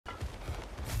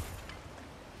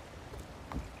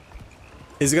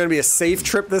Is it gonna be a safe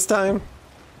trip this time?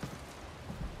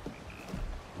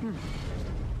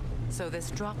 So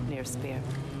this Draupnir spear,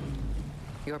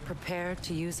 you're prepared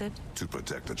to use it? To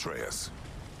protect Atreus.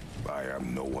 I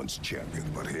am no one's champion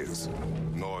but his,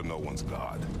 nor no one's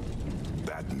god.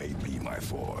 That may be my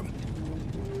form.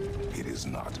 It is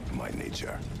not my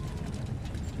nature.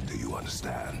 Do you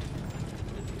understand?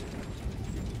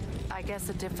 I guess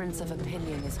a difference of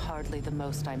opinion is hardly the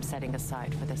most I'm setting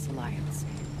aside for this alliance.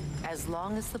 As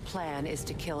long as the plan is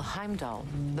to kill Heimdall,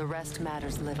 the rest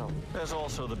matters little. There's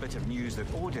also the bit of news that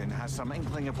Odin has some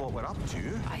inkling of what we're up to.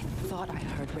 I thought I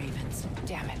heard ravens.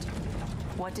 Damn it.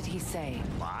 What did he say?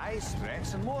 Lies,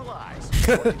 threats, and more lies.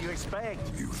 What did you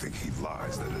expect? You think he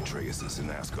lies that Atreus is in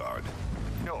Asgard?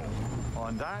 No.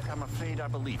 On that, I'm afraid I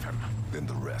believe him. Then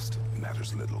the rest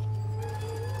matters little.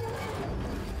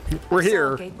 We're I saw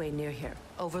here. a gateway near here,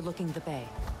 overlooking the bay.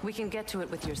 We can get to it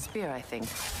with your spear, I think.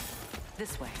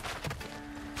 This way.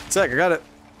 Sec, I gotta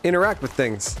interact with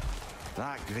things.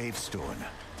 That gravestone.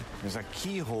 There's a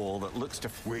keyhole that looks to...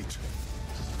 Wait.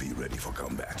 Be ready for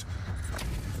combat.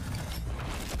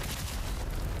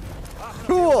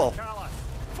 Cool.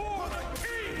 For the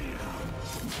king!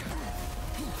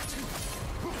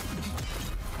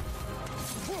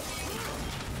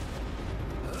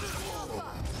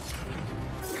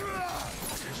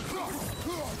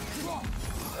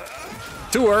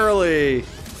 Too early.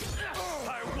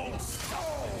 I won't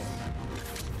stop.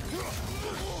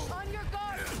 On your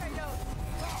guard, Kratos!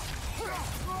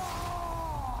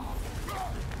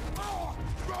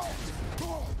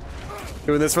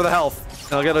 Doing this for the health.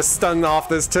 I'll get a stun off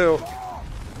this too.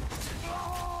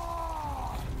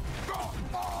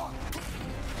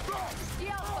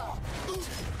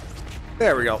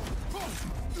 There we go.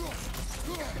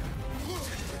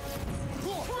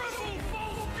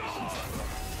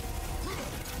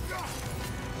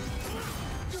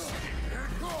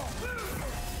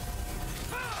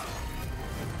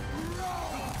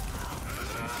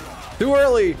 Too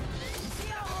early.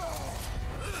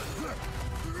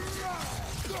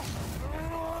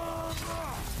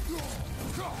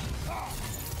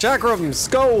 Chakrams,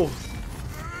 go!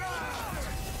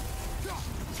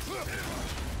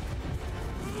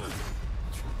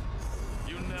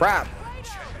 Crap.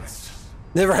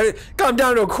 Never had it. Gone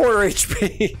down to a quarter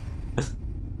HP.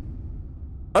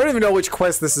 I don't even know which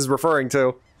quest this is referring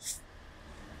to.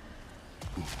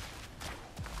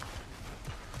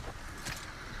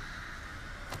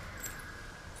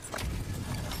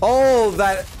 Oh,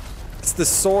 that... It's the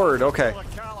sword, okay.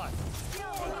 Take it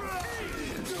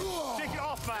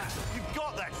off, man. You've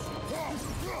got this.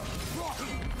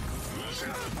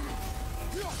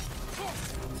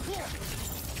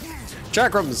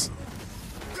 Chakrams.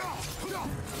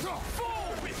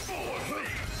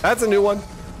 That's a new one.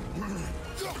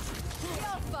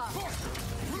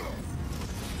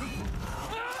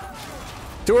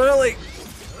 Too early.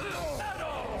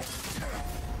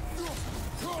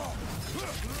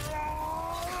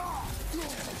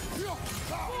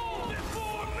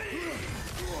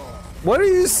 What are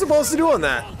you supposed to do on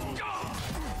that?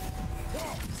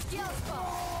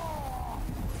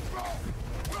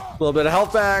 A little bit of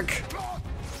health back.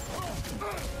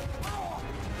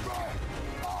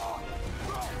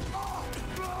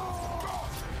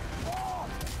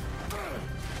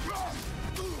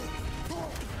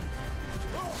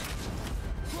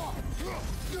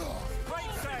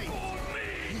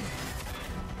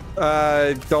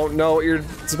 I don't know what you're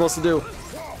supposed to do.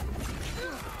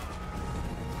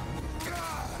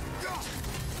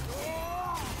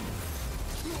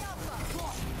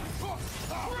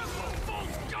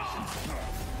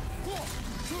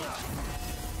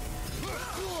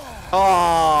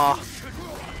 Ah,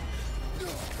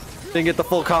 didn't get the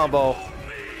full combo.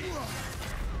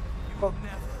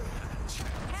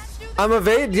 I'm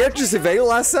evade. Did you have to just evade it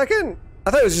last second?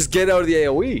 I thought it was just get out of the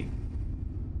AoE.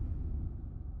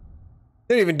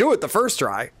 Didn't even do it the first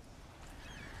try.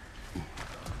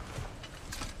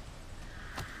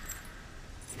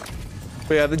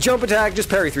 But yeah, the jump attack, just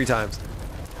parry 3 times.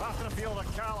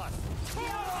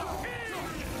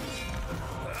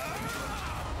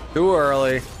 Too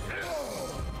early.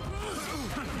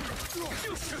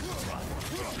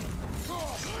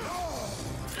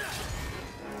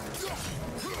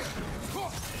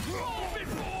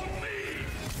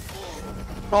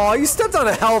 Oh, you stepped on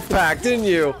a health pack, didn't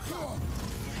you?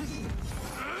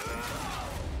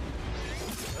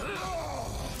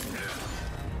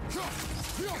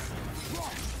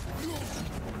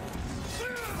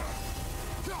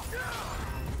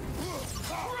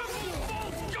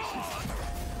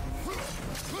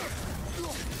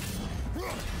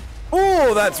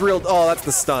 Oh, that's real. Oh, that's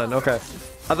the stun. Okay.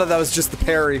 I thought that was just the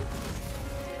parry.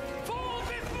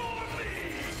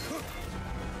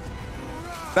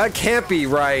 That can't be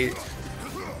right.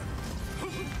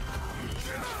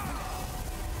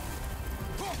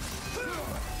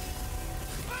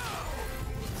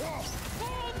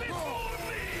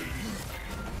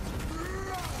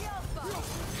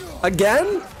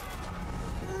 Again?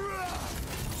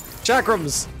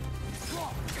 Chakrams.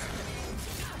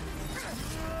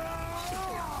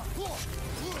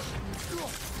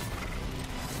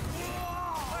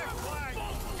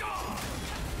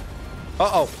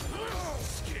 Uh-oh.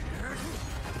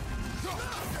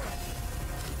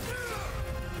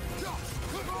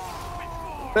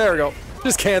 There we go.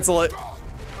 Just cancel it.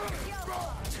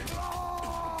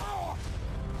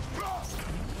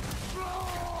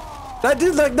 That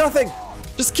did like nothing.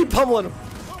 Just keep pummeling him.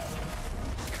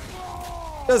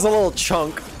 There's a little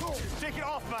chunk. Take it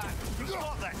off, man. You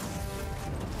got this.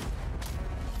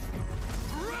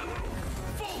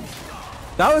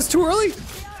 That was too early.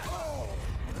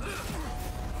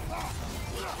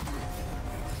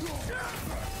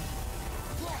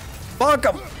 Bonk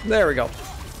him. There we go.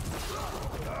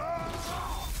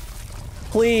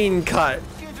 Clean cut.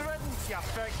 Good riddance, you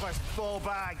feckless ball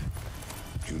bag.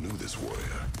 You knew this warrior.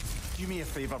 Do me a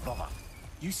favor, brother.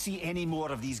 You see any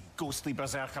more of these ghostly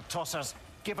berserker tossers,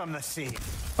 give them the same.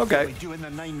 Okay. Really doing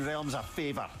the Nine Realms a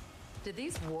favor. Did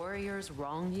these warriors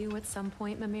wrong you at some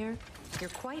point, Mimir? You're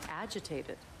quite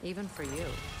agitated, even for you.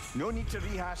 No need to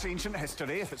rehash ancient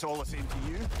history if it's all the same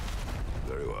to you.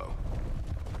 Very well.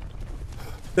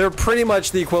 They're pretty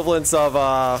much the equivalents of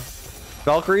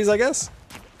Valkyries, I guess.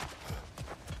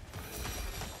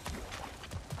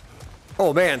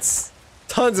 Oh man,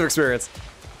 tons of experience.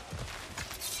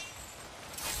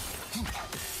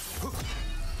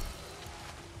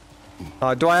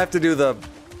 Do I have to do the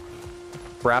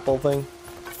grapple thing?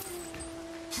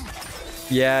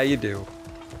 Yeah, you do.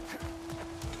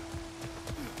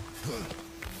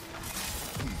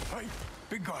 Hey,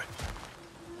 big guy.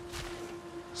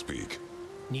 Speak.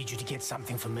 Need you to get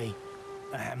something for me.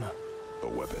 A hammer. A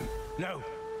weapon. No.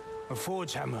 A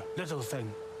forge hammer. Little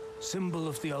thing. Symbol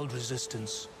of the old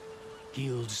resistance.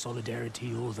 Guild,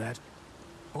 solidarity, all that.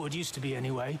 Or it used to be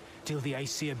anyway, till the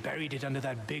Aesir buried it under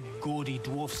that big, gaudy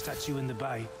dwarf statue in the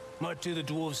bay. Might do the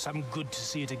dwarves some good to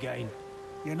see it again.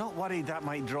 You're not worried that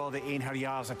might draw the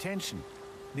Einherjar's attention?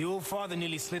 The old father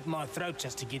nearly slit my throat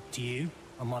just to get to you.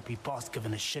 I might be past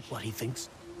giving a shit what he thinks.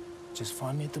 Just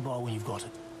find me at the bar when you've got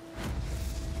it.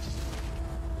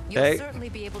 You'll Hey. certainly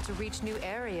be able to reach new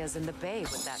areas in the bay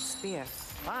with that spear.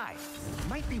 Aye.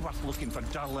 Might be worth looking for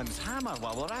Durlin's hammer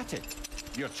while we're at it.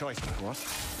 Your choice, of course.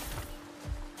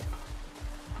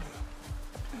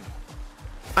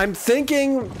 I'm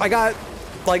thinking I got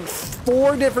like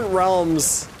 4 different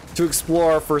realms to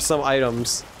explore for some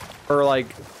items. Or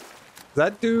like, does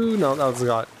that do? No, that was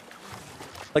got.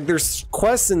 Like there's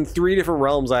quests in 3 different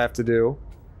realms I have to do.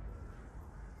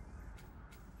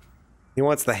 He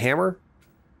wants the hammer?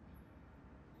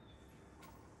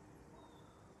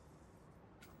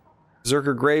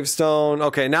 Berserker Gravestone.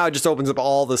 Okay, now it just opens up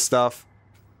all this stuff.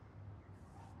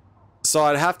 So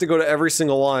I'd have to go to every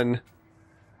single one.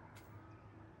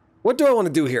 What do I want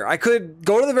to do here? I could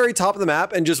go to the very top of the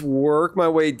map and just work my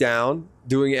way down,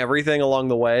 doing everything along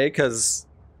the way, because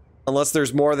unless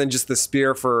there's more than just the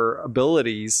spear for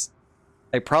abilities,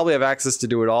 I probably have access to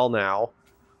do it all now.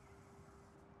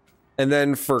 And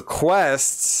then for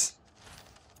quests,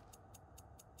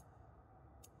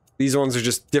 these ones are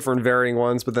just different varying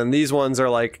ones, but then these ones are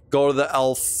like, go to the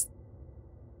elf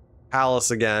palace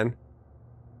again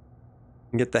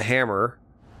and get the hammer.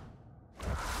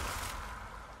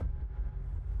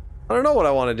 I don't know what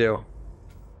I want to do.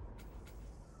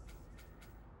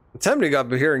 I'm tempted to go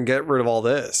up here and get rid of all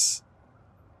this.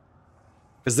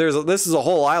 Because this is a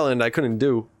whole island I couldn't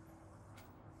do.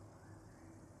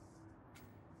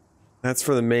 That's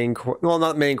for the main quest. Well,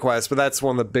 not main quest, but that's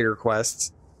one of the bigger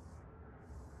quests.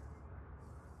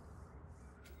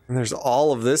 And there's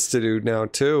all of this to do now,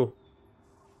 too.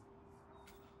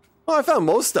 Oh, I found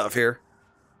most stuff here.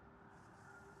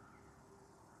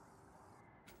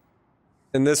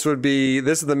 And this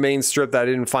is the main strip that I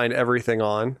didn't find everything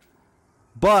on.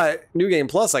 But, New Game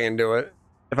Plus, I can do it.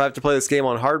 If I have to play this game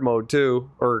on hard mode,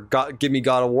 too. Or give me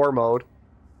God of War mode.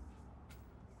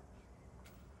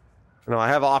 No, I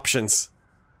have options.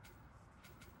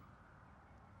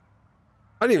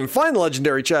 I didn't even find the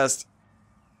legendary chest.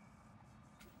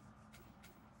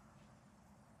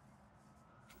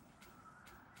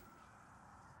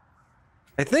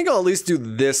 I think I'll at least do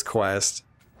this quest.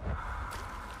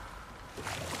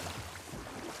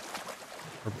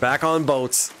 We're back on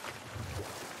boats.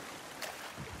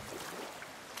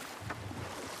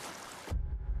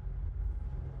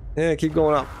 Yeah, keep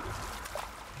going up.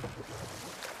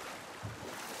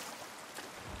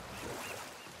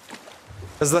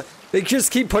 They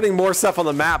just keep putting more stuff on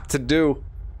the map to do.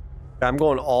 I'm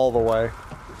going all the way.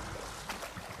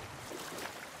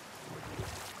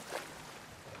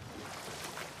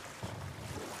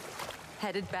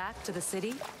 Headed back to the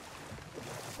city?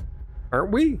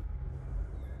 Aren't we?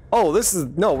 Oh, this is...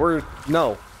 No, we're...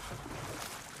 No.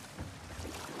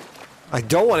 I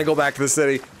don't want to go back to the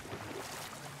city.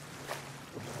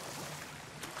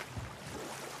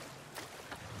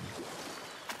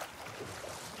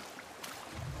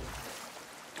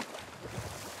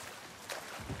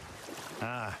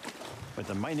 Ah, with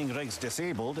the mining rigs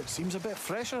disabled, it seems a bit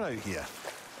fresher out here.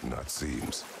 Not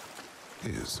seems.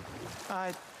 Is.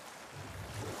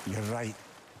 You're right.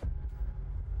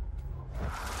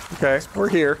 Okay, we're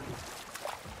here.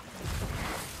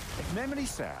 If memory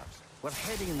serves, we're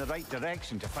heading in the right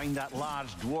direction to find that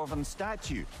large dwarven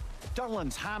statue.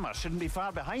 Durlin's hammer shouldn't be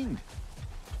far behind.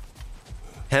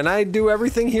 Can I do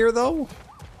everything here, though?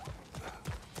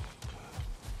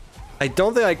 I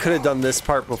don't think I could have done this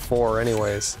part before,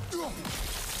 anyways.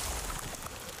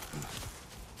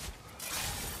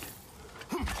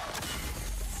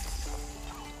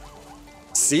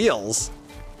 Seals?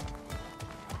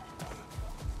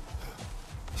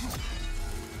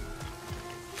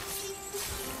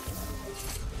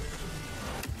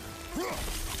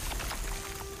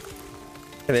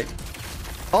 Can it?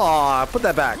 Aw, put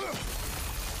that back.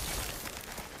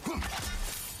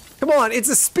 Come on, it's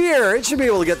a spear. It should be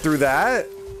able to get through that.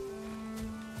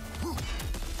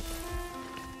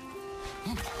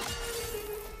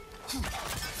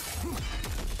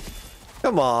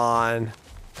 Come on.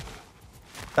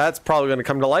 That's probably going to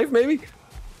come to life, maybe? Can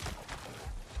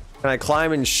I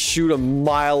climb and shoot a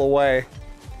mile away?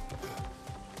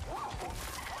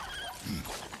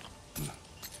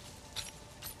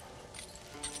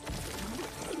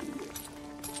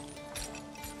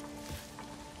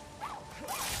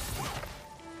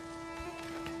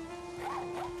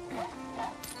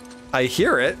 I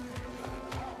hear it.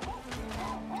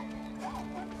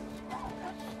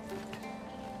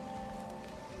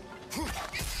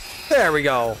 There we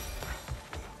go.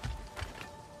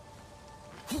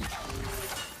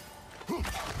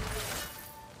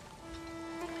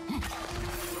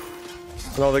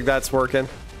 I don't think that's working.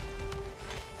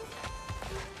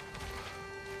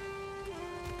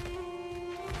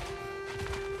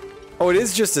 Oh, it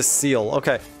is just a seal.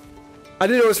 Okay. I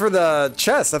didn't know it was for the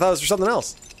chest. I thought it was for something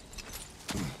else.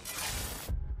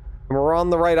 And we're on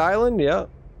the right island? Yeah.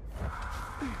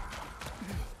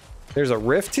 There's a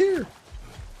rift here?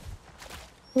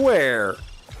 Where?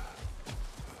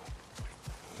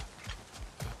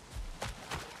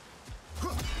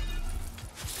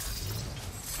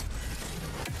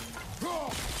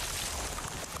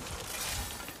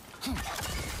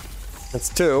 That's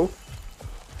two.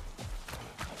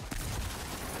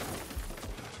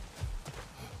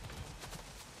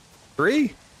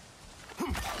 Three.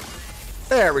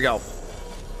 There we go.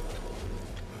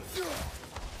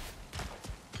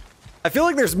 I feel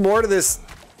like there's more to this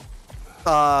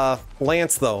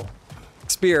lance though.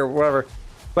 Spear, whatever.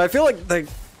 But I feel like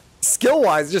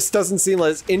skill-wise it just doesn't seem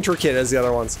as intricate as the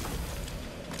other ones.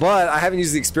 But I haven't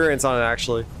used the experience on it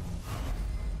actually.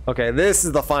 Okay, this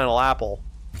is the final apple.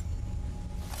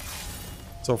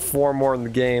 So 4 more in the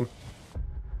game.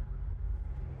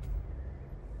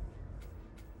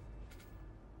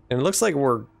 And it looks like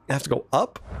we're have to go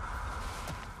up.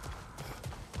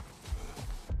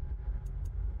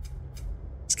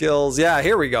 Skills, yeah,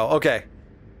 here we go. Okay.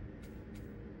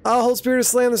 I'll hold spear to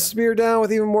slam the spear down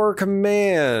with even more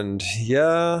command.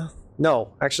 Yeah.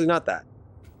 No, actually not that.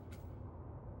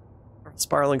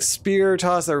 Spiraling spear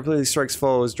toss that repeatedly strikes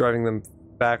foes, driving them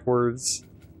backwards.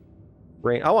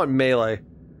 Range. I want melee.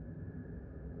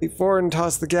 Leap forward and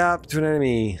toss the gap to an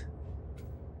enemy.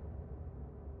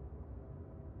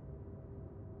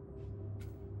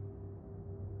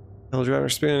 He'll drive or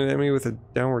spin an enemy with a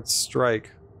downward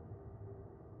strike.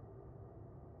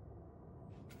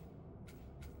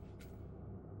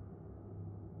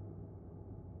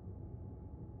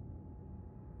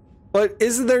 But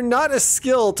is there not a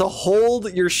skill to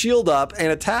hold your shield up and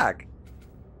attack?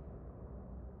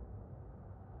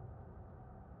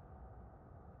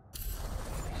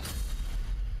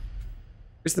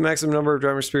 Here's the maximum number of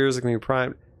driver spears that can be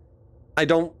primed. I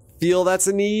don't feel that's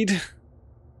a need.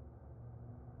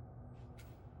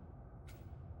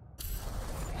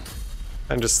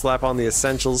 And just slap on the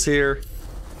essentials here.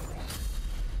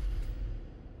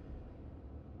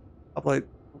 Uplight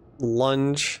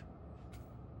lunge.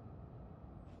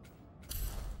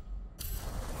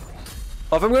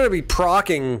 Oh, if I'm going to be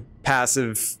proccing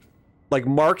passive, like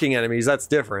marking enemies, that's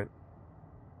different.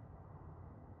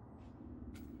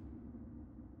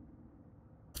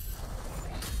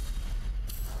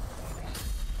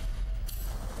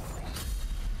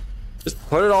 Just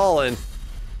put it all in.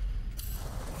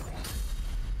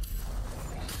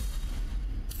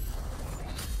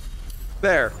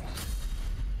 There.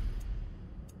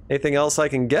 Anything else I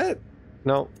can get?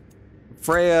 No.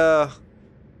 Freya.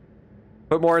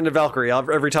 Put more into Valkyrie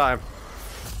every time.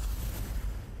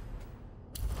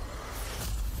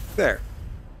 There.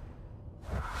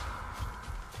 I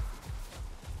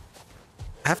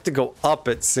have to go up,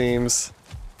 it seems.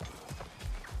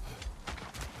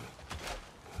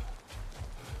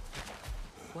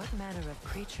 What manner of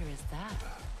creature is that?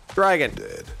 Dragon.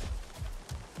 Dead.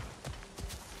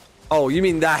 Oh, you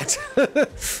mean that?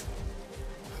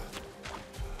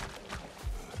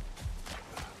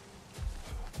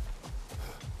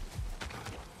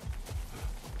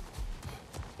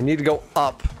 I need to go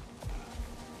up.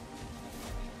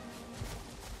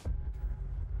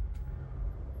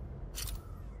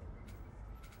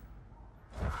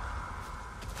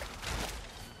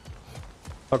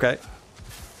 Okay.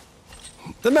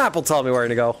 The map will tell me where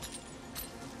to go.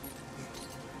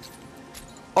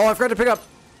 Oh, I forgot to pick up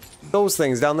those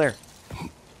things down there.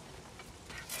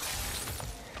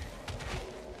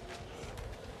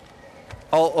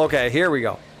 Oh, okay, here we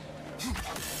go.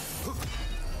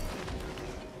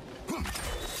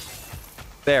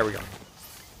 There we go.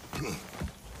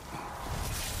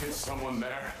 Is someone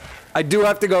there? I do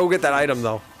have to go get that item,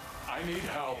 though. I need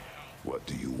help. What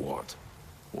do you want?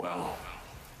 Well,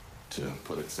 to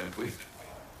put it simply,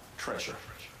 treasure.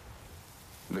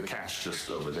 The cache just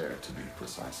over there, to be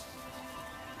precise.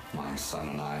 My son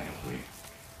and I,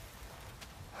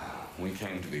 we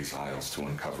came to these isles to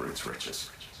uncover its riches.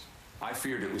 I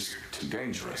feared it was too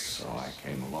dangerous, so I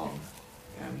came alone,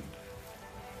 and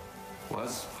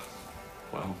was,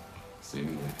 well,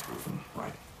 seemingly proven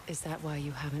right. Is that why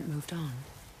you haven't moved on?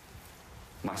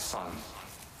 My son,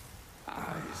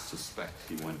 I suspect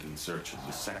he went in search of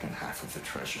the second half of the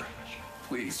treasure.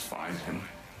 Please find him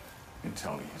and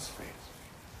tell me his fate.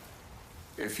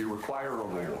 If you require a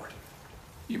reward,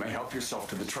 you may help yourself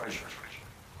to the treasure.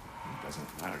 It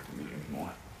doesn't matter to me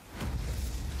anymore.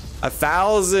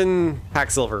 1,000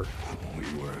 hack silver.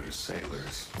 We were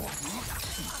sailors once.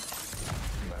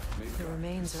 The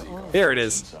remains are old. Here it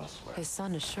is. His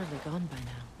son is surely gone by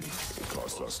now. It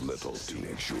costs us little to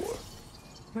make sure.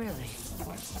 Really?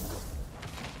 Are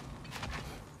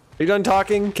you done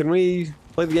talking? Can we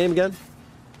play the game again?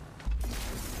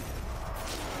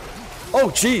 Oh,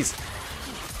 jeez.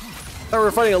 I thought we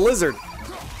were fighting a lizard.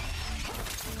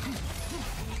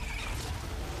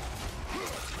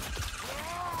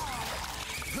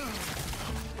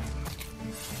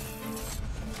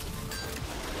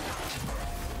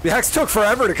 The axe took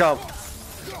forever to come.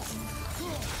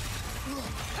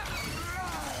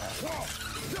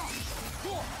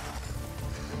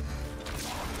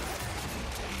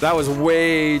 That was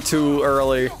way too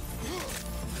early.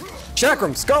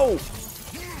 Chakrams, go!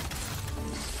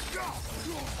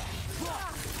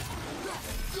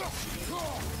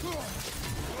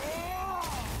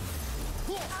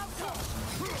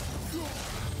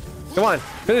 Come on,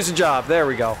 finish the job. There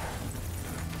we go.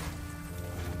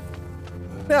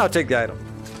 Now I'll take the item.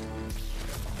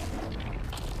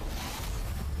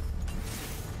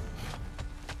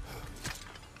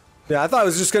 Yeah, I thought it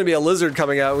was just going to be a lizard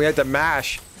coming out. We had to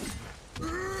mash.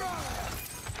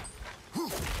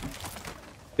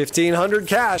 1,500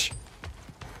 cash.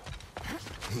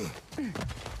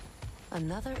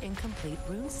 Another incomplete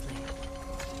rune slate.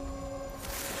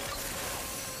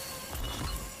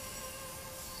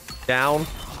 Down.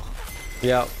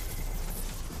 Yep.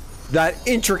 That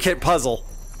intricate puzzle.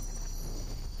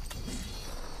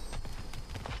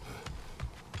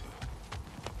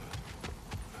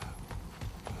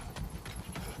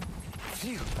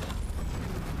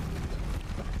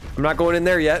 I'm not going in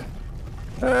there yet.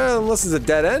 Unless it's a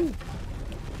dead end.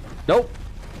 Nope.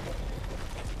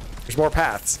 There's more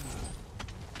paths.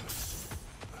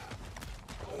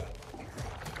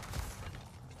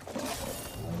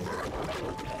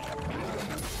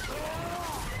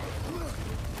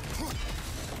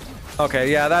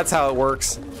 Okay, yeah, that's how it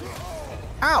works.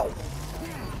 Ow!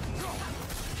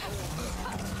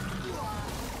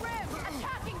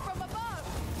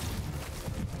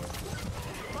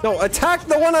 No, attack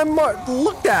the one I'm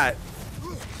looked at.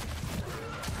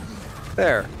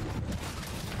 There.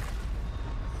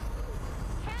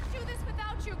 Can't do this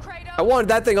without you, Kratos. I wanted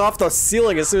that thing off the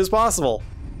ceiling as soon as possible.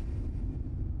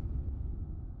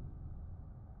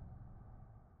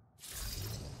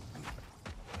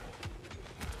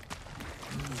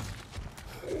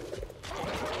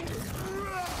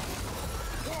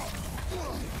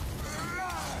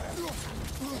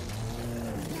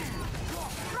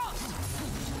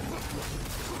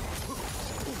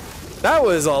 That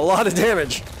was a lot of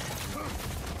damage.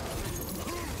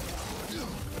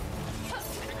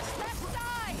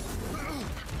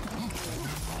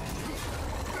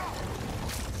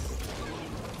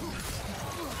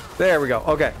 There we go.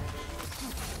 Okay.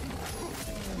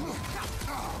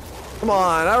 Come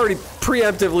on, I already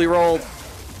preemptively rolled.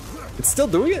 It's still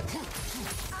doing it?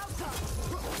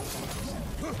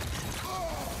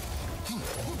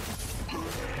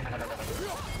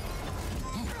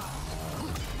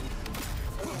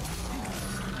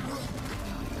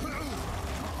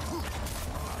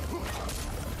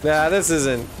 Nah, this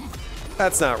isn't.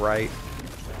 That's not right.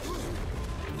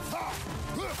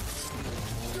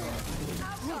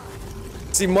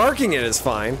 See, marking it is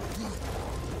fine.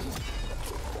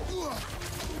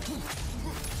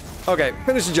 Okay,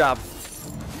 finish the job.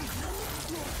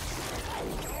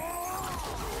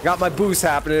 Got my boost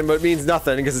happening, but it means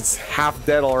nothing because it's half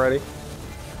dead already.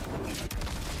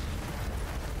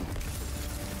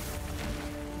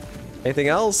 Anything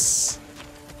else?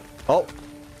 Oh.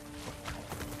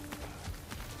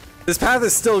 This path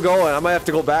is still going. I might have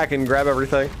to go back and grab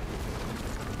everything.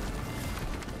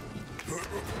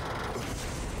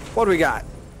 What do we got?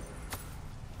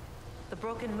 The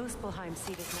broken Muspelheim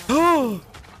seat is now.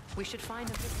 We should find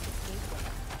a gateway.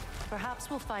 Perhaps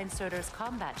we'll find Surtur's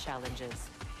combat challenges.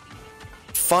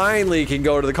 Finally can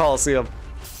go to the Colosseum.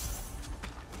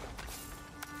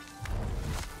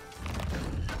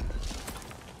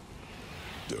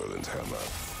 Durlin's hammer.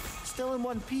 Still in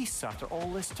one piece after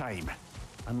all this time.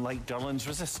 Unlike Durlin's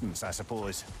resistance, I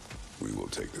suppose. We will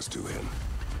take this to him.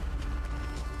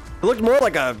 It looked more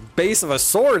like a base of a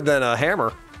sword than a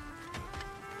hammer.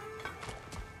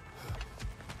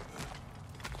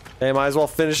 Hey, might as well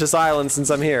finish this island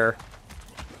since I'm here.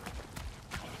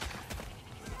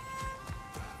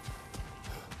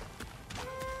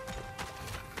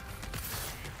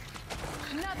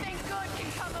 Nothing good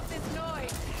can come of this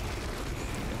noise.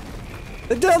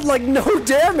 It does like no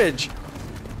damage.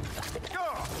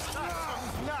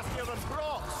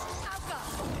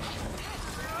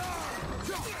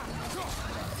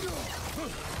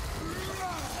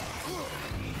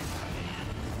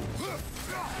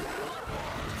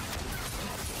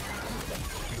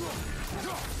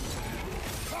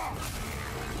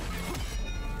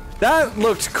 That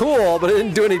looked cool, but it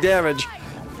didn't do any damage.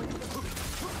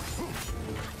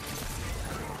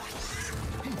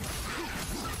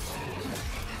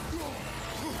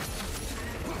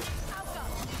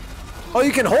 Oh,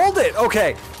 you can hold it!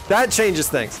 Okay, that changes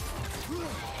things.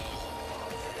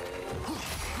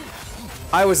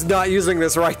 I was not using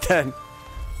this right then.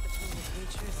 Between the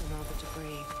creatures and all the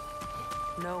debris,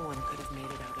 no one could have made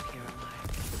it out of here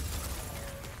alive.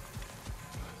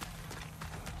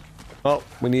 Oh,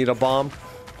 we need a bomb.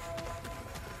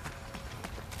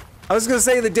 I was gonna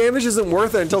say the damage isn't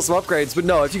worth it until some upgrades, but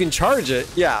no, if you can charge it,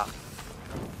 yeah.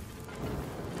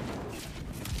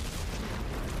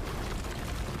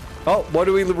 Oh, what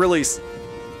do we release?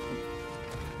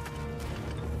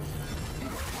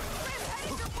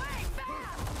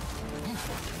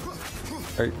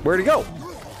 All right, where'd he go?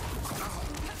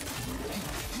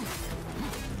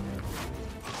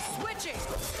 Switching.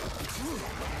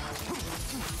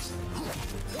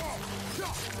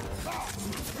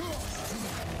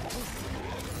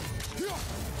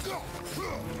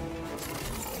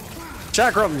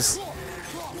 Chakrams.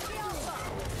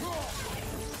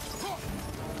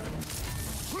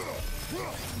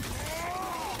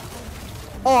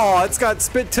 Oh, it's got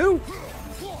spit too.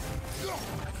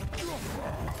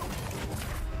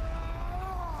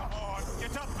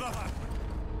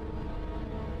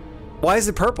 Why is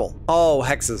it purple? Oh,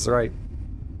 hexes, right.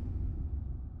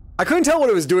 I couldn't tell what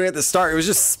it was doing at the start. It was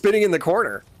just spitting in the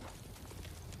corner.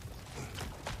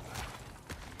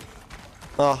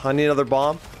 Oh, I need another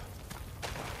bomb.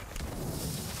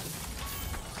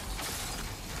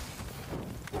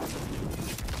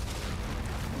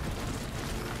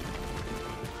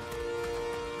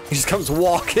 He just comes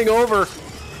walking over.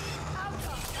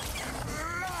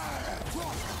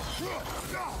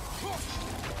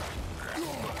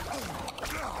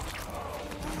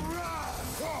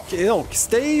 Okay, no,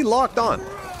 stay locked on.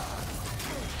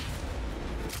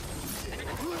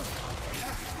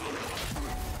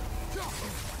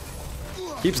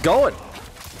 Keeps going.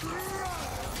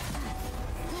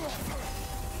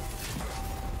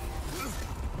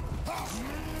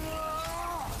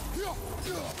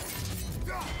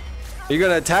 Are you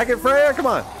gonna attack it, Freya? Come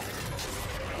on.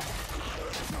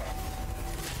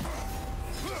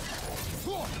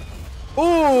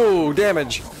 Ooh,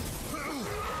 damage.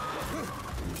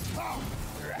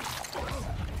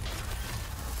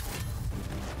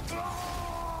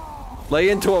 Lay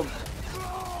into him.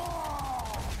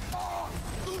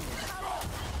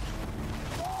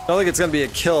 don't think it's gonna be a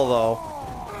kill though.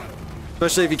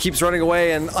 Especially if he keeps running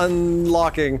away and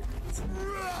unlocking.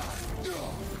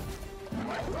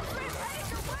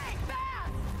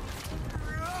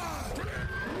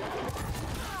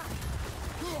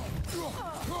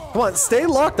 Come on, stay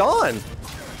locked on.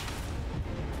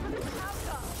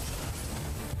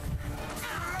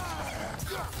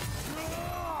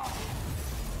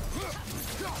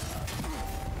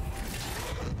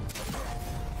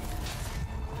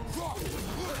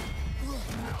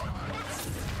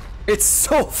 It's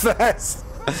so fast.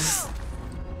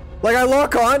 Like I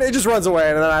lock on, it just runs away,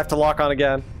 and then I have to lock on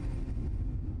again.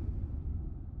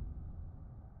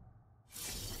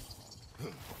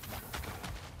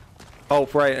 Oh,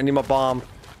 right, I need my bomb.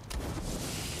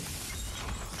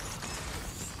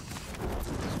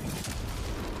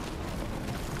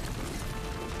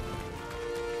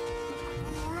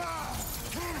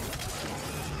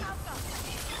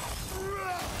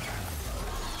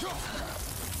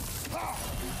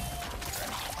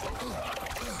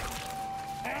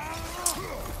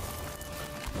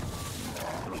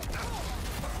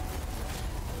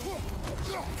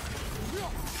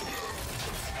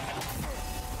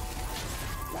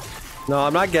 No,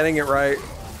 I'm not getting it right.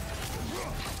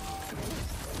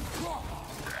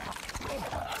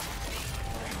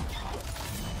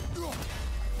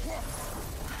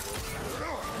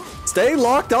 Stay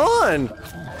locked on.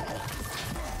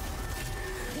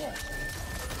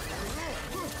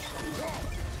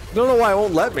 Don't know why it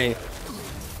won't let me.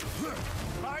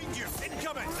 Behind you,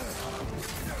 incoming.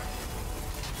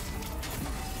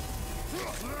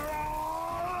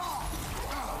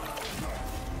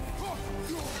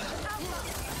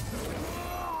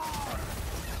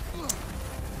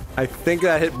 I think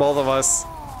that hit both of us.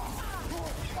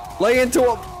 Lay into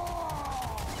him.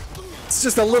 It's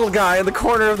just a little guy in the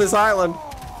corner of this island.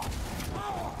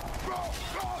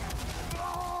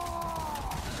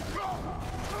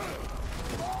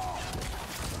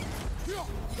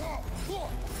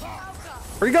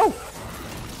 Where'd he go?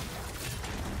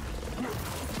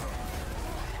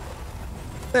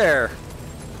 There.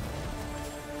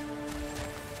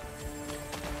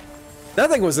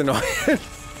 That thing was annoying.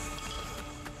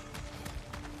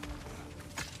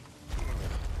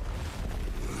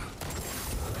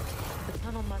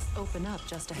 Open up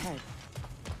just ahead.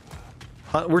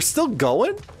 We're still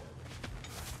going?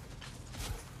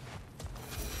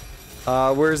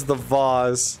 Where's the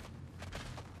vase?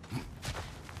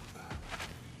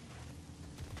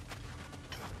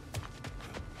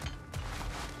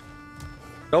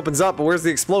 It opens up, but where's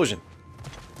the explosion?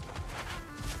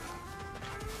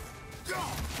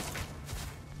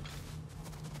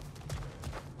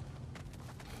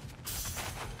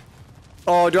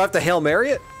 Oh, do I have to Hail Mary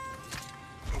it?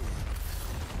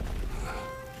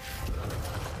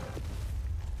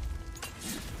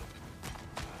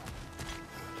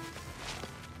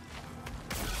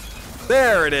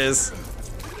 There it is.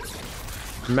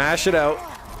 Mash it out.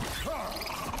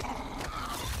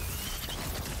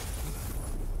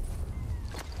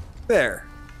 There.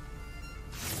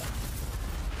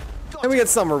 And we get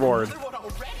some reward.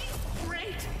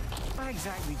 Why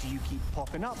exactly do you keep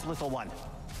popping up, little one?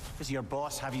 Does your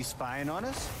boss have you spying on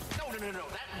us? No, that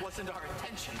wasn't our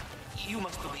intention. You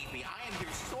must believe me, I am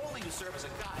here solely to serve as a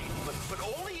guide, but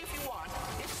only if you want.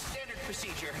 It's standard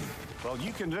procedure. Well,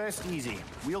 you can rest easy.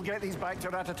 We'll get these back to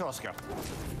Ratatosca.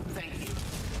 Thank you.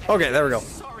 Okay, there we go.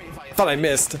 Sorry if I Thought I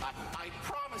missed. I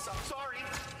promise I'm sorry.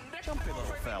 Next Jumpy time I'll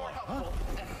little try to be more fella, huh?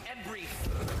 helpful and brief.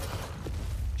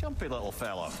 Jumpy little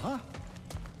fella, huh?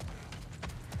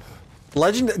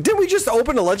 Legend? Did we just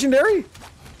open a legendary?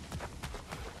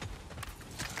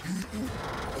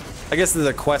 I guess this is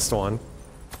a quest one.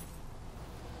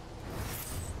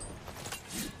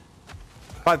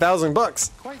 5,000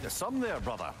 bucks. Quite the sum there,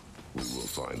 brother. We will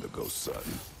find the ghost son.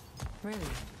 Really?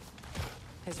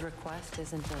 His request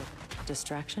isn't a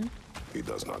distraction? He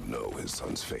does not know his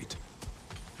son's fate.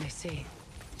 I see.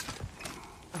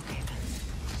 Okay then.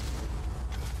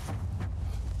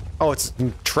 Oh, it's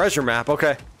a treasure map.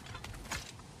 Okay.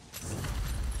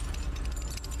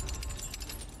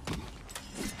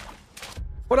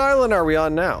 What island are we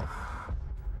on now?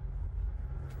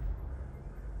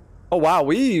 Oh wow,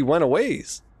 we went a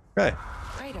ways. Okay.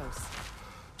 Kratos,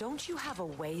 don't you have a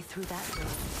way through that room?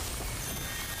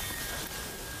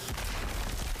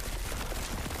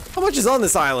 How much is on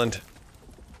this island?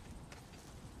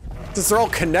 Since they're all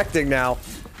connecting now.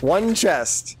 One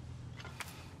chest.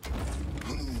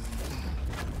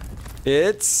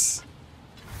 It's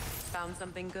Found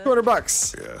something good? 200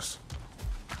 bucks. Yes.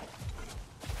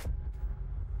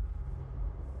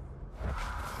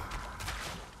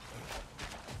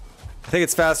 think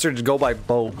it's faster to go by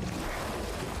boat.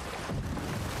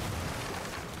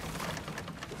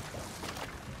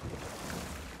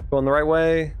 Going the right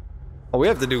way. Oh, we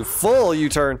have to do full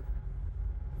U-turn.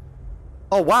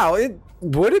 Oh wow,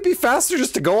 would it be faster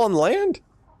just to go on land?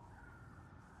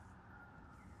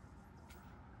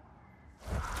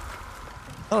 I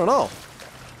don't know.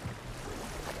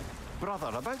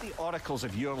 Brother, about the oracles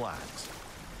of your lands,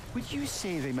 would you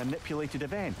say they manipulated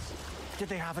events? Did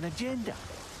they have an agenda?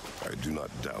 I do not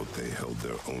doubt they held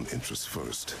their own interests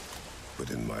first.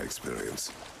 But in my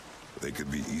experience, they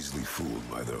could be easily fooled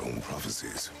by their own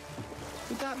prophecies.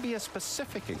 Would that be a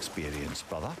specific experience,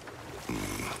 brother?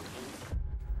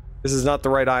 This is not the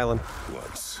right island.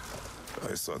 Once,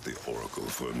 I sought the Oracle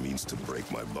for a means to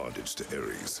break my bondage to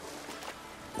Ares.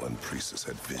 One priestess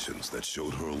had visions that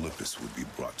showed her Olympus would be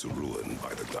brought to ruin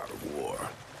by the god of war.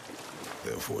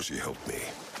 Therefore, she helped me,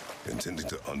 intending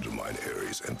to undermine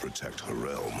Ares and protect her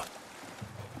realm.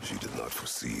 She did not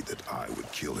foresee that I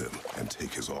would kill him and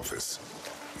take his office.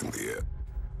 In the end,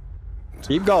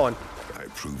 Keep going. I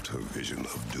proved her vision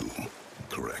of doom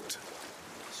correct.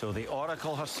 So the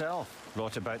Oracle herself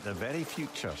brought about the very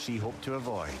future she hoped to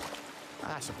avoid.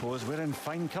 I suppose we're in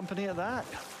fine company at that.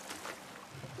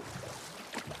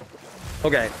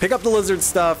 Okay, pick up the lizard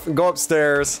stuff and go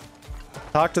upstairs.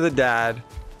 Talk to the dad.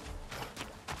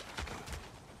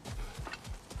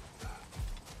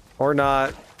 Or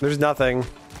not. There's nothing.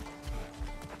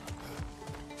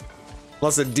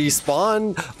 Unless it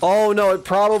despawned. Oh no, it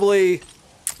probably...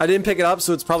 I didn't pick it up,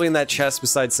 so it's probably in that chest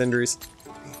beside Sindri's.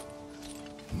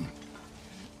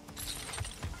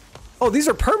 Oh, these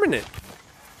are permanent.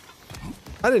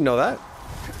 I didn't know that.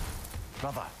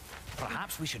 Brother,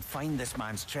 perhaps we should find this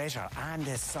man's treasure and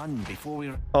his son before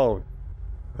we... Oh,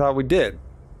 I thought we did.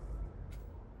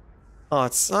 Oh,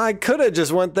 I could have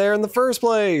just went there in the first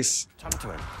place. Turn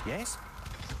to him, yes?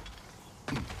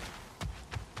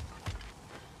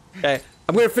 Okay,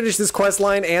 I'm gonna finish this quest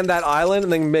line and that island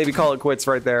and then maybe call it quits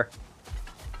right there.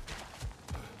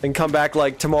 And come back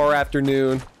like tomorrow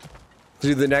afternoon to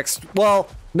do the next, well,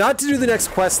 not to do the next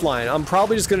quest line. I'm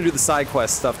probably just gonna do the side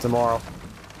quest stuff tomorrow.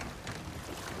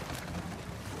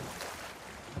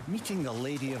 Meeting the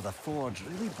Lady of the Forge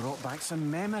really brought back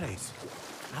some memories.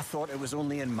 I thought it was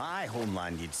only in my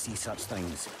homeland you'd see such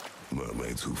things.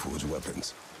 Mermaids who forge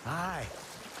weapons. Aye.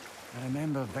 I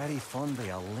remember very fondly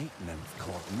a lake nymph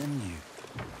called Nimue.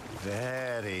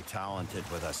 Very talented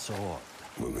with a sword.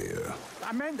 Mumia.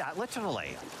 I meant that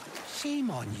literally. Shame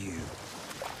on you.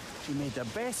 She made the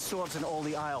best swords in all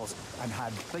the Isles and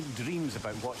had big dreams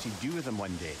about what she'd do with them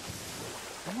one day.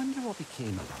 I wonder what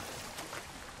became of her.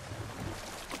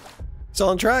 Still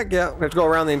on track? Yeah, we have to go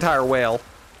around the entire whale.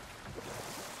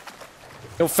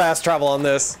 No fast travel on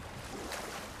this.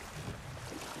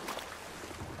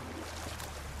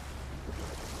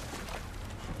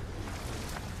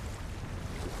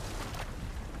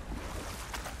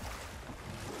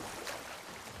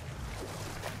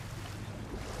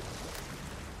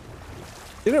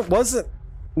 It wasn't.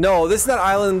 No, this is that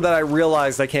island that I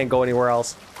realized I can't go anywhere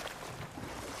else.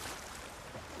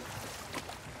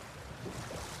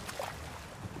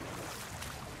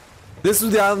 This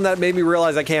was the island that made me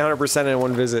realize I can't 100% in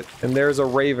one visit. And there's a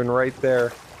raven right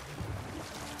there.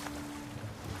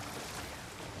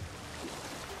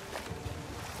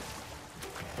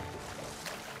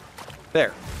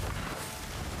 There.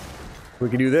 We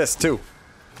can do this too.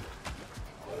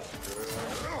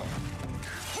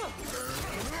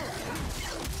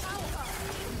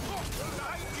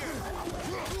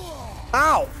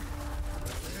 Ow!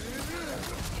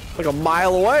 Like a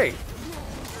mile away.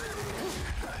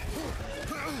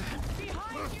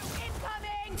 Behind you,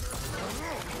 incoming!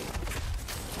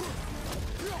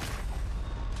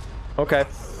 Okay.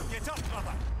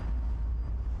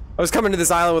 I was coming to this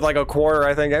island with like a quarter,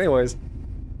 I think, anyways.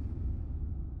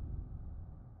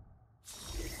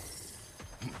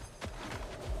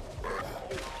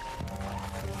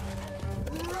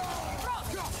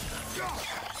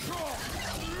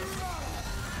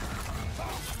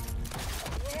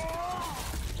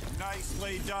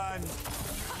 Nicely done.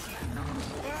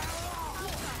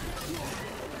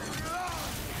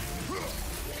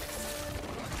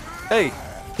 Hey,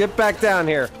 get back down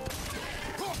here.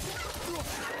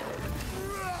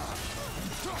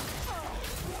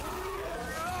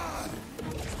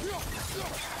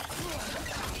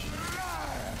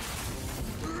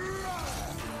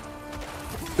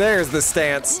 There's the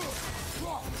stance.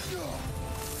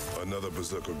 Another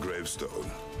berserker gravestone.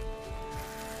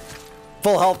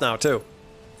 Full health now, too.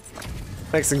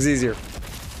 Makes things easier.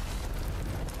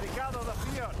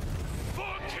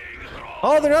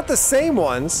 Oh, they're not the same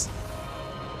ones.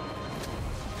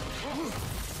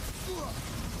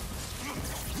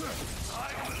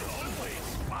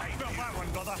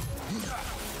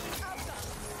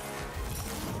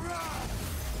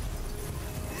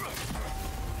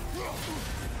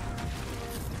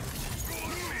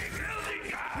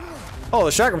 Oh,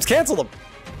 the chakrams canceled them.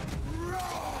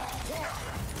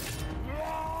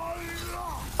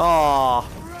 Aww.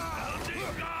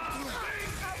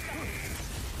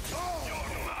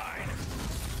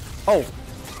 Oh.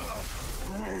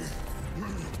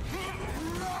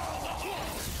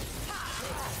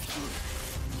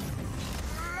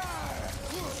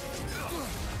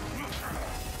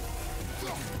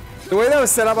 The way that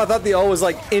was set up, I thought the O was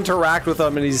like interact with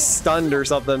him and he's stunned or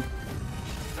something.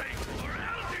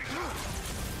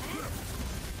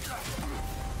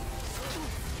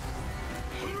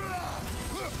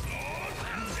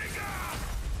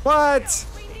 What?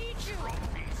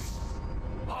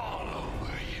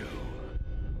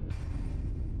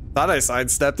 Thought I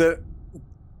sidestepped it.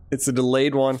 It's a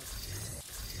delayed one.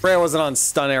 Freya wasn't on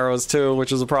stun arrows too,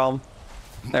 which was a problem.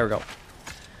 There we go.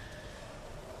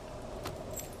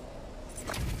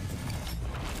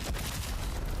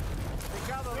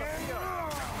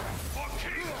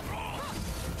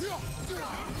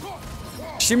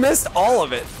 She missed all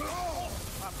of it.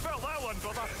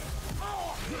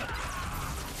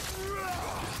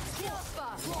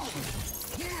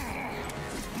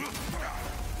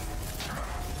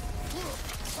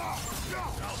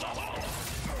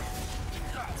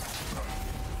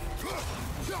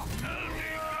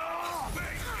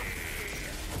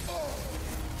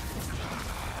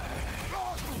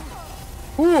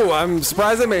 Ooh, I'm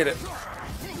surprised I made it.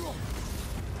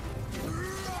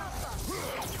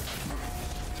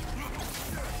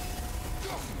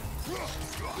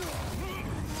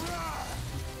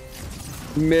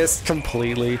 Missed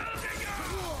completely.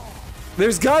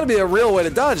 There's got to be a real way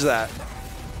to dodge that.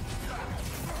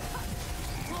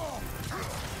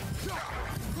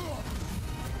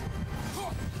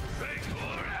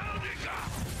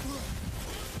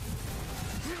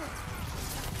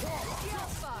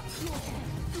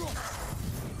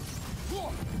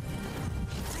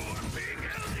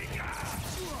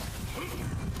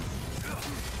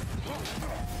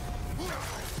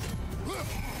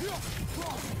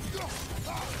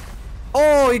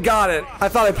 Oh, he got it. I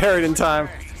thought I parried in time.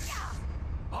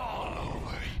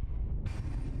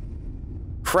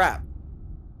 Crap.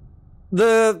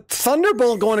 The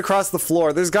thunderbolt going across the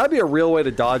floor, there's got to be a real way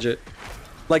to dodge it.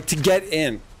 Like, to get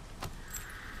in.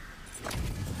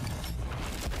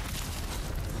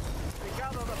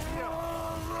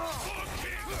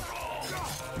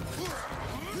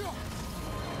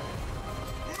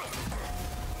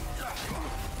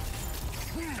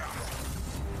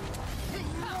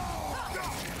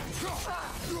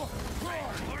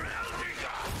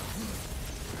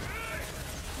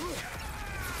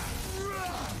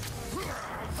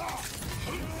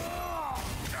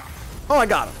 Oh, I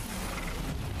got him.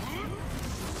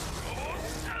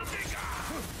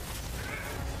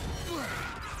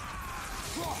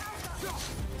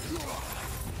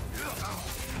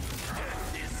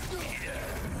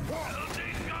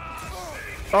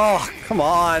 Oh, come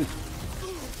on.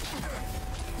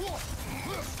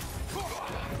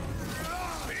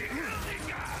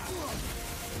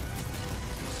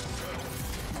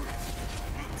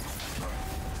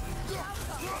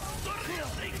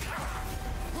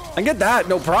 I get that,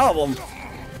 no problem.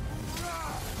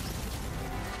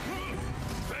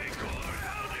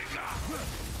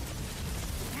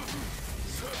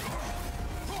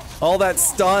 All that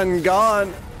stun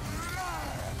gone.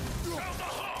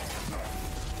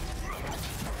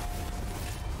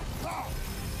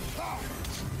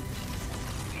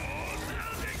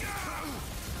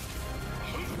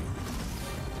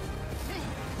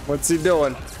 What's he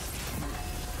doing?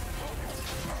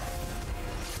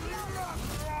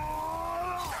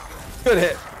 Good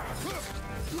hit.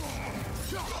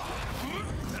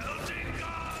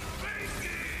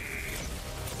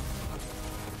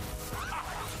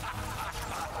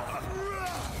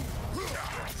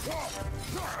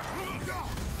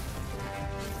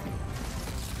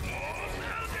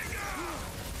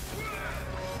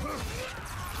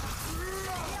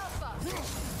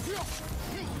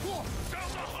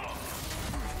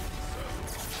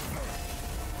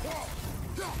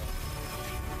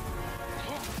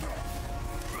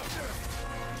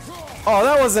 Oh,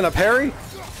 that wasn't a parry.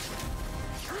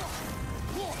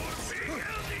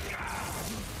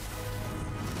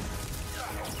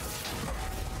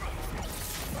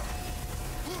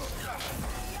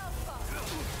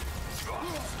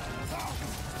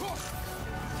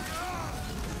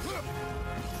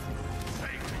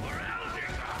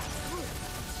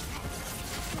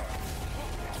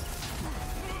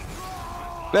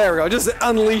 There we go, just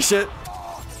unleash it.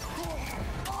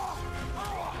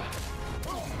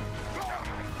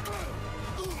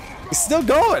 He's still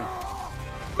going.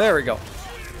 There we go.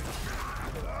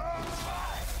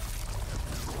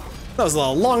 That was the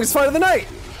longest fight of the night.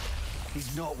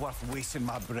 He's not worth wasting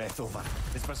my breath over.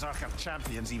 His Berserker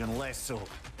champion's even less so.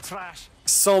 Trash.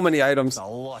 So many items. A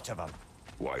lot of them.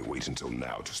 Why wait until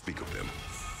now to speak of them?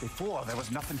 Before, there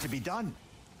was nothing to be done.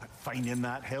 But finding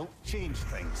that help changed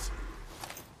things.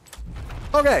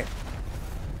 Okay.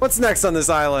 What's next on this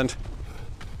island?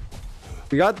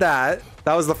 We got that.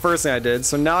 That was the first thing I did.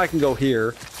 So now I can go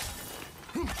here.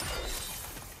 And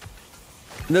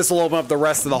this will open up the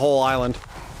rest of the whole island.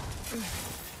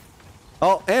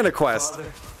 Oh, and a quest.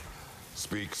 Father,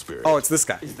 Speak, spirit. Oh, it's this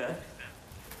guy. is that?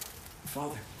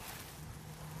 Father,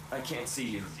 I can't see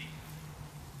you.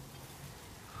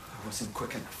 I wasn't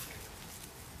quick enough.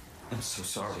 I'm so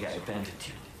sorry I abandoned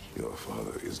you. Your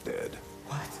father is dead.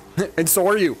 What? And so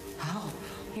are you. How?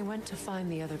 He went to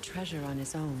find the other treasure on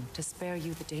his own, to spare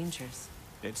you the dangers.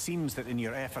 It seems that in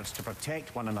your efforts to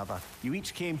protect one another, you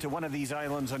each came to one of these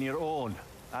islands on your own,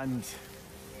 and...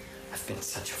 I've been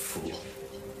such a fool.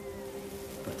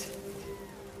 But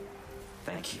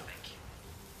thank you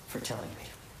for telling me.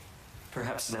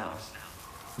 Perhaps now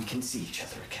we can see each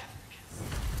other again.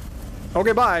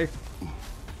 Okay, bye.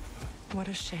 What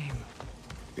a shame.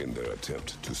 In their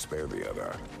attempt to spare the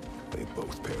other, they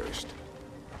both perished.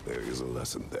 There is a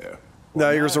lesson there.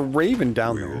 Now there's a raven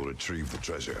down We there. will retrieve the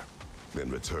treasure, then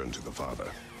return to the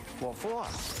father What for?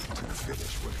 to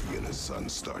finish what he and his son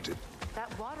started.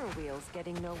 That water wheel's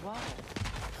getting no water.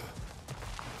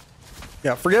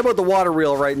 Yeah, forget about the water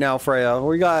wheel right now, Freya.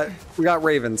 We got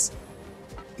ravens.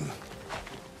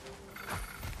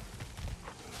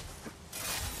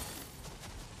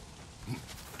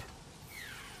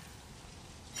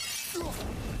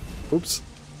 Oops.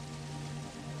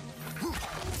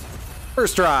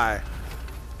 First try.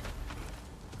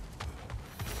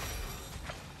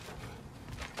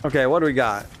 Okay, what do we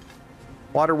got?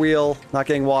 Water wheel, not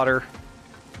getting water.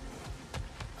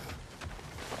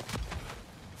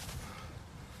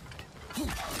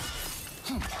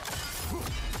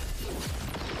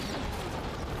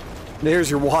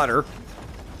 There's your water.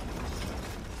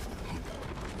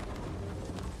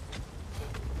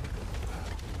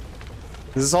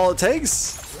 Is this all it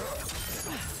takes?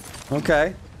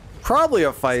 Okay. Probably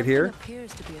a fight here.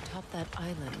 Appears to be atop that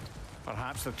island.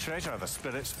 Perhaps the treasure the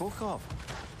spirit spoke of.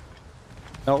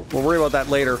 No, we'll worry about that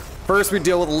later. First, we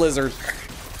deal with the lizard.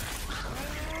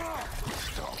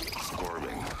 Stop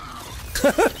squirming.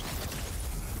 I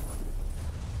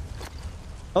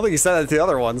don't think he said that to the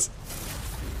other ones.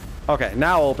 Okay,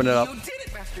 now open it up. You did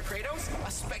it, Master Kratos!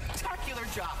 A spectacular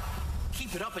job!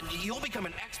 Keep it up and you'll become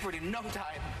an expert in no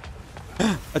time.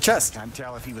 A chest. Can't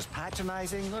tell if he was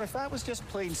patronizing or if that was just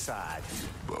plain sad.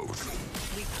 Both.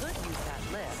 We could use that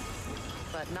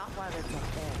lift, but not while it's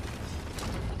up there.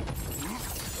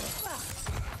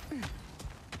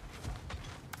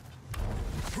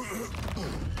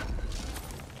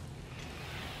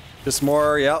 Just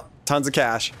more, yep, tons of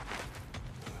cash.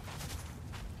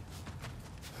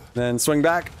 Then swing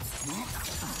back.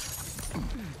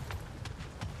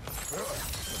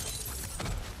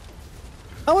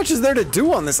 How much is there to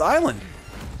do on this island?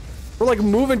 We're like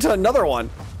moving to another one.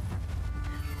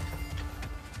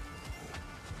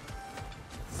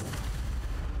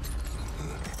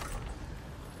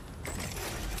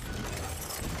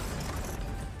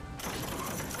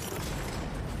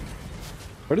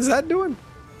 What is that doing?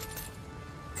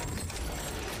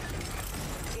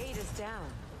 Gate is down,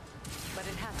 but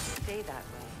it has to stay that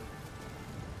way.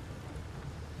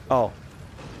 Oh.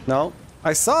 No.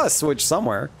 I saw a switch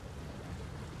somewhere.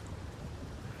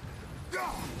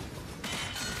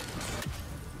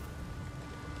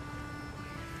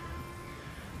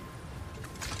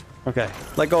 Okay,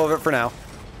 let go of it for now.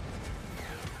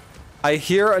 I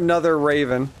hear another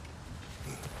raven.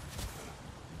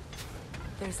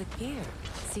 There's a gear,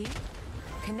 see?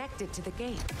 Connected to the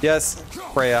gate. Yes,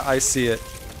 Freya, I see it.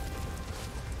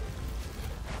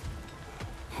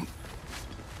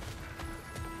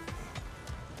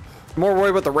 I'm more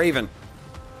worried about the raven.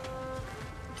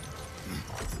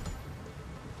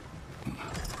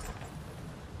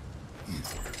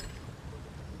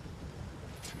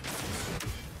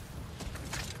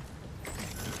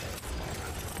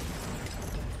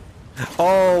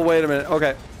 Oh, wait a minute.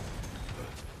 Okay.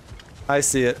 I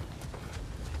see it.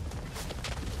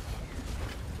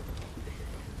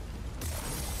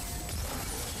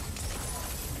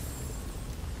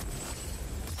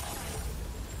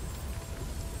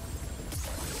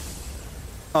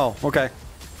 Oh, okay.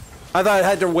 I thought I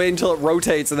had to wait until it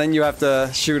rotates and then you have to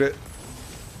shoot it.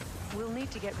 We'll need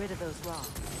to get rid of those rocks.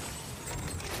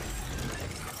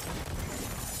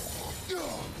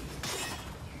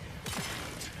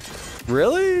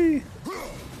 Really?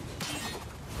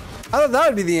 I thought that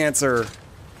would be the answer.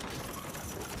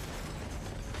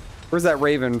 Where's that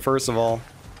raven, first of all?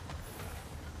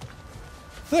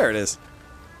 There it is.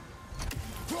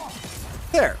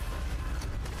 There.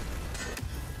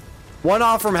 One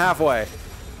off from halfway.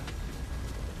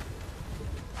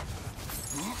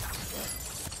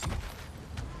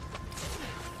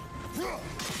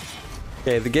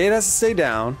 Okay, the gate has to stay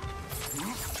down.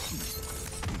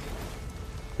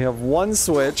 We have one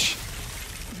switch.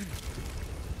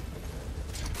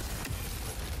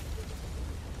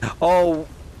 Oh.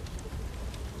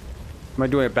 Am I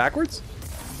doing it backwards?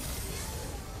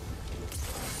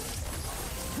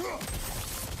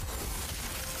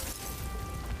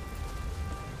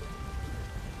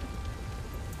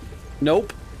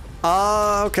 Nope.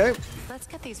 Okay. Let's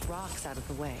get these rocks out of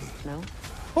the way, no?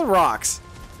 What rocks?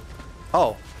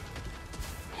 Oh.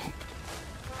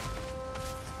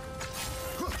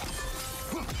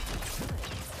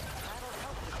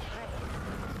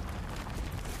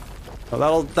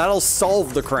 Well, that'll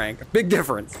solve the crank. Big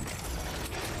difference.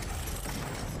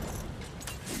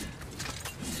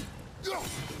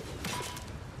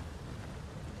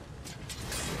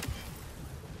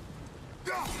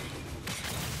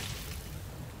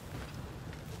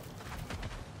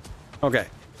 Okay.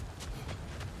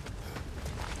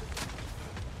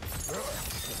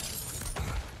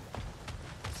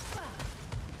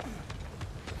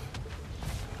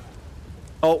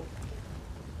 Oh.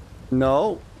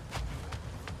 No.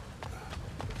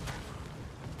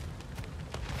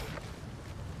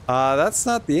 That's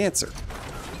not the answer.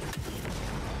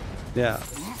 Yeah.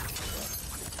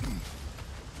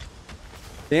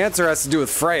 The answer has to do with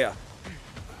Freya.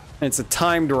 It's a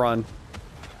timed run.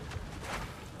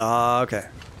 Okay.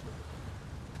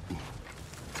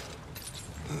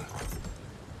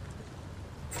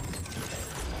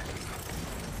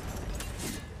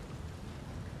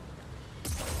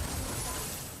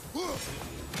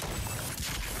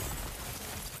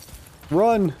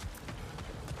 Run!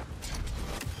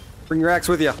 Bring your axe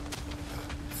with you.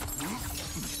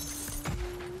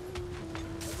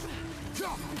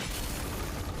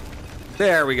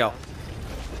 There we go.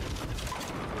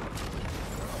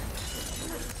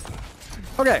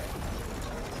 Okay.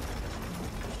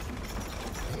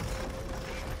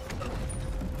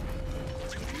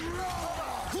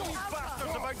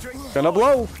 Gonna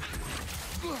blow.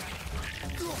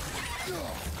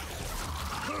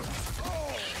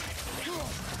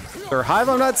 Is there a hive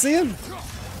I'm not seeing?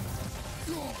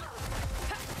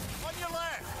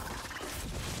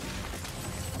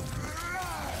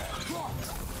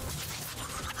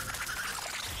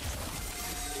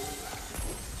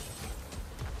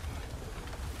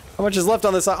 How much is left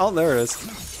on this? Oh, there it is.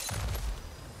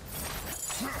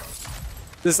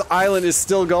 This island is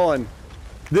still going.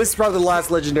 This is probably the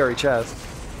last legendary chest.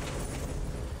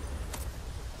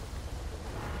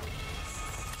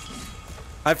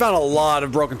 I found a lot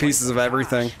of broken pieces of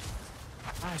everything.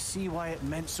 I see why it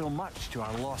meant so much to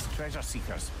our lost treasure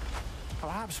seekers.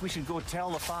 Perhaps we should go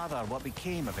tell the father what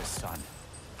became of his son.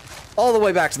 All the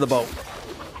way back to the boat.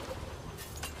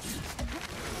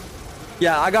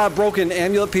 Yeah, I got broken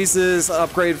amulet pieces,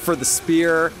 upgrade for the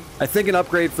spear, I think an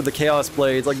upgrade for the chaos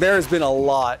blades. Like, there has been a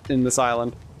lot in this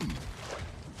island.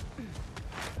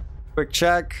 Quick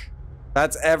check.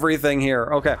 That's everything here.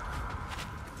 Okay.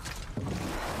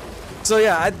 So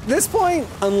yeah, at this point,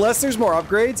 unless there's more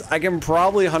upgrades, I can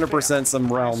probably 100%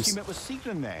 some realms. I assume it was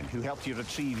Sigrun then who helped you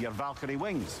retrieve your Valkyrie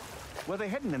wings. Were they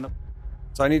hidden in the...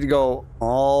 So I need to go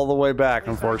all the way back,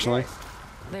 unfortunately.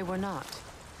 They were not.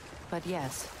 But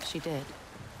yes, she did.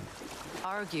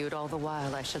 Argued all the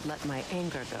while I should let my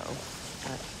anger go,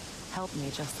 but helped me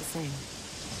just the same.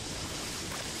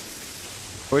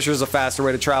 I wish there was a faster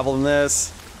way to travel than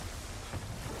this.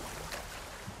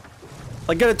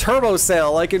 Like, get a turbo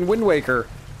sail, like in Wind Waker.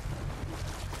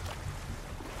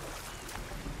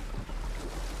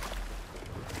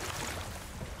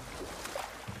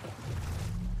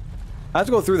 I have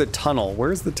to go through the tunnel.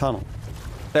 Where's the tunnel?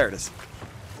 There it is.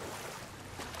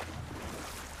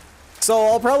 So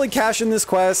I'll probably cash in this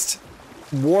quest,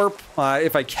 warp,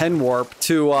 if I can warp,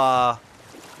 to a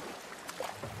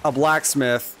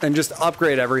blacksmith and just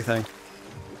upgrade everything.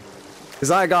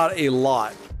 Because I got a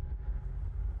lot.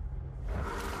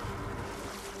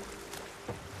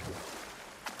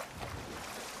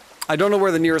 I don't know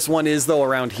where the nearest one is, though,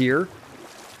 around here.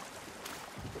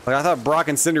 Like, I thought Brock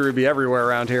and Cinder would be everywhere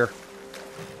around here.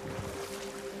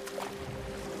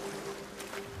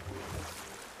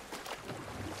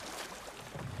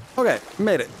 Okay,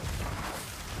 made it.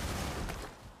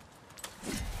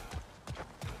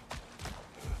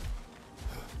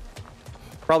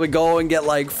 Probably go and get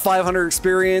like 500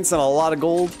 experience and a lot of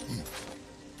gold.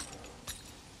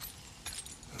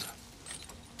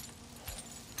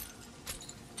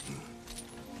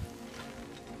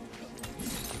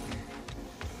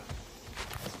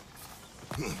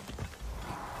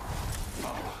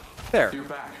 There. You're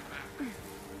back.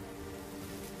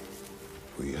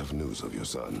 We have news of your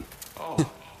son. Oh,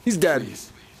 He's dead.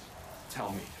 please,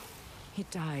 tell me. He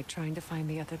died trying to find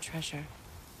the other treasure.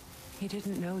 He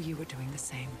didn't know you were doing the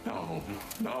same. No,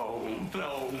 no,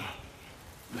 no.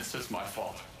 This is my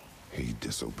fault. He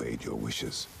disobeyed your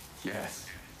wishes. Yes,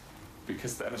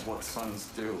 because that is what sons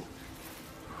do.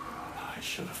 I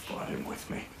should have brought him with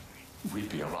me. We'd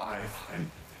be alive and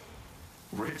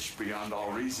rich beyond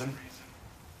all reason.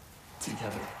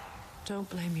 Together. Don't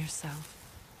blame yourself.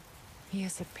 He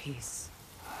is at peace.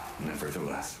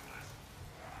 Nevertheless,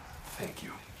 thank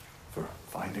you for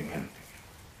finding him.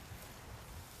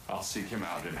 I'll seek him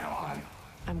out in Helheim.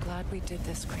 I'm glad we did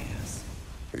this, Kratos.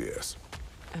 Yes.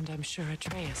 And I'm sure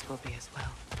Atreus will be as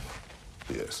well.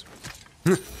 Yes.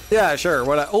 Yeah, sure.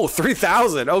 What? Oh,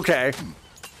 3,000. Okay.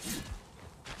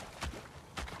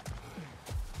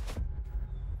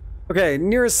 Okay,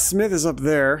 nearest smith is up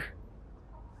there.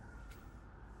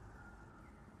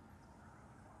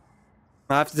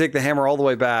 I have to take the hammer all the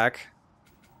way back.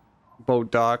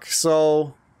 Boat dock.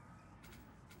 So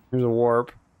here's a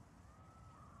warp.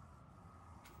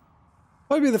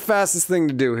 What would be the fastest thing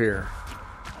to do here?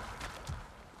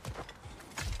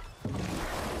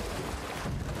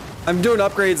 I'm doing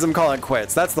upgrades, I'm calling it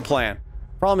quits. That's the plan.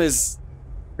 Problem is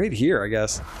right here, I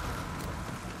guess.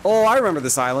 Oh, I remember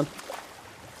this island.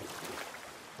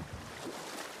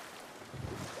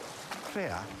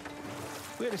 Freya,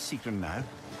 where is Sigrun now?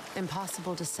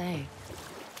 Impossible to say.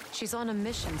 She's on a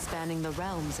mission spanning the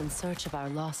realms in search of our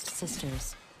lost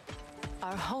sisters.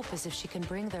 Our hope is if she can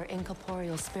bring their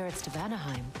incorporeal spirits to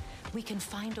Vanaheim, we can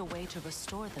find a way to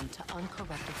restore them to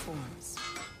uncorrupted forms.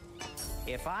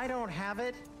 If I don't have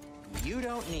it, you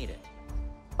don't need it.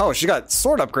 Oh, she got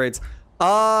sword upgrades.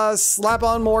 Slap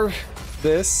on more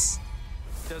this.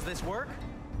 Does this work?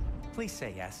 Please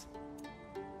say yes.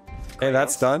 Okay,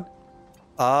 that's done.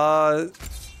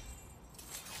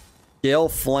 Gale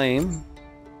Flame.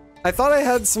 I thought I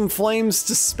had some flames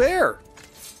to spare.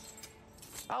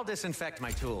 I'll disinfect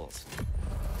my tools.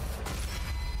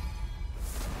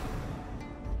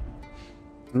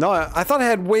 No, I thought I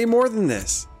had way more than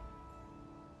this.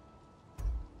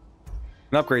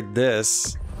 And upgrade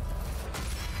this.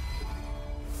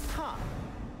 Huh.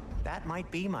 That might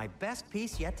be my best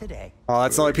piece yet today. Oh,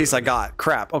 that's the only piece I got.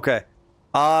 Crap. Okay.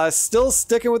 Still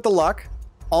sticking with the luck.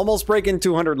 Almost breaking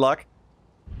 200 luck.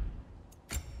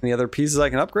 Any other pieces I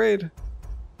can upgrade?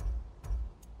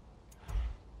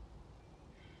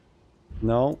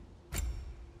 No.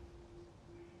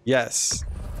 Yes.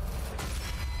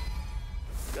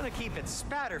 Gonna keep it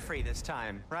spatter-free this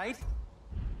time, right?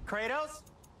 Kratos?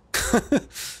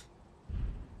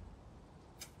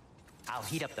 I'll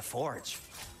heat up the forge.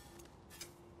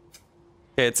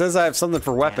 Okay, it says I have something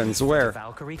for weapons. And Where?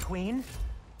 Valkyrie Queen?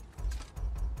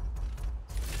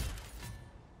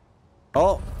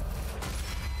 Oh.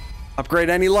 Upgrade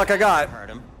any luck I got. Heard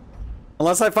him.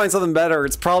 Unless I find something better,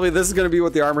 it's probably this is going to be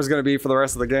what the armor's going to be for the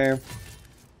rest of the game.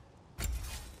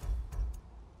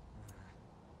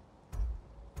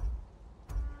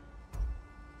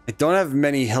 I don't have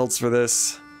many hilts for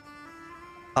this.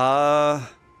 Can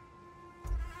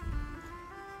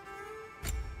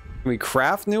we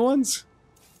craft new ones?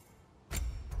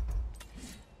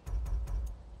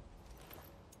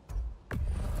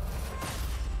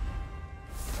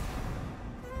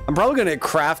 I'm probably gonna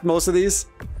craft most of these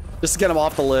just to get them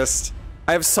off the list.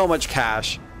 I have so much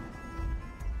cash.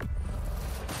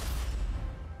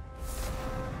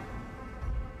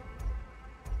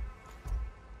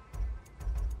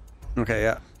 Okay,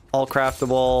 yeah. All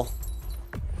craftable.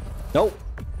 Nope.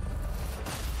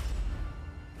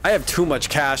 I have too much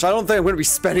cash. I don't think I'm going to be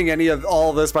spending any of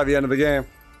all of this by the end of the game.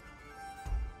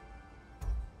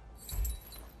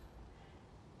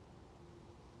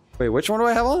 Wait, which one do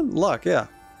I have on? Luck, yeah.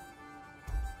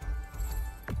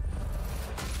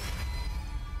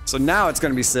 So now it's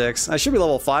going to be 6. I should be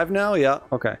level 5 now? Yeah,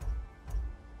 okay.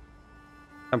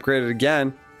 Upgraded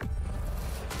again.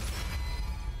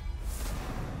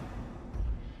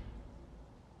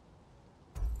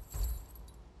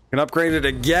 Can upgrade it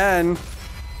again.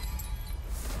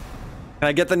 Can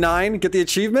I get the 9? Get the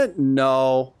achievement?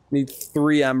 No. Need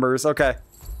 3 embers. Okay.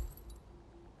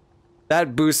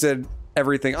 That boosted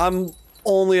everything. I'm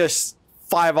only a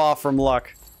 5 off from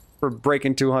luck for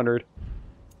breaking 200.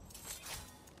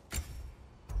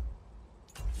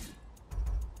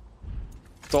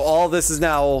 So all this is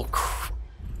now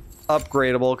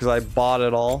upgradable because I bought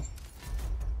it all.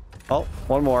 Oh,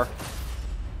 one more.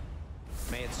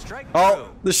 May it strike Oh, true.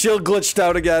 the shield glitched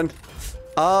out again.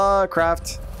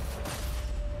 Craft.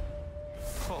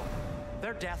 Oh,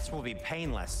 Their deaths will be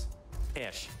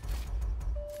painless-ish.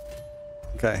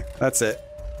 Okay, that's it.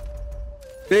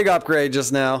 Big upgrade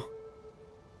just now.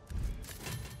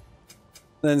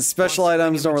 Then special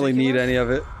items, don't really need any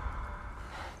of it.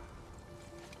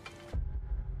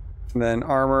 And then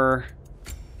armor.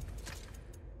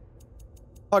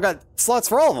 Oh, I got slots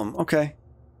for all of them. Okay.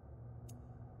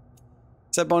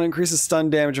 Set bone increases stun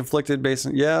damage inflicted based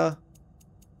on... Yeah.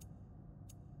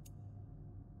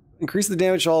 Increase the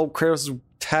damage to all Kratos'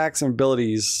 attacks and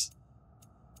abilities.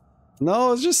 No,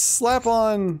 let's just slap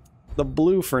on the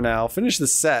blue for now. Finish the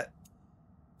set.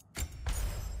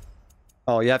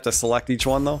 Oh, you have to select each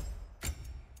one, though?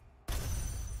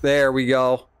 There we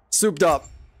go. Souped up.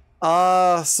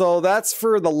 So that's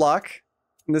for the luck.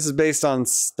 And this is based on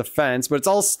defense, but it's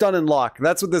all stun and luck.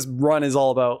 That's what this run is all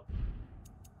about.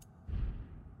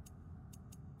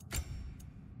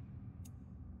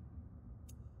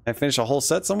 I finish a whole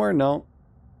set somewhere? No.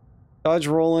 Dodge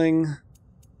rolling.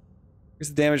 Increase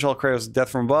the damage all Kratos. Death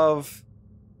from above.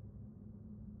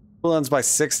 Cooldowns by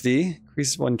 60.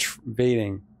 Increase when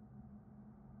evading.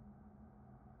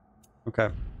 Okay.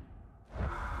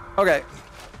 Okay.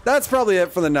 That's probably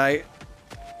it for the night.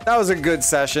 That was a good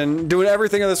session. Doing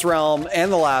everything in this realm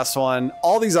and the last one.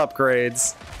 All these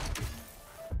upgrades.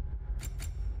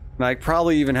 And I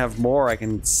probably even have more I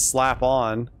can slap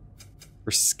on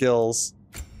for skills.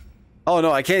 Oh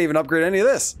no, I can't even upgrade any of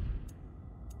this.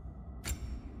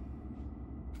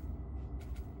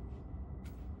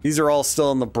 These are all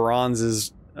still in the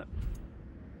bronzes.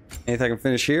 Anything I can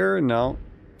finish here? No.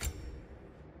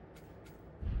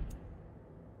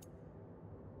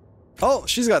 Oh,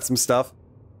 she's got some stuff.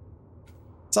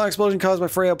 Sonic explosion caused by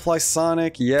Freya. Apply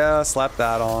Sonic. Yeah, slap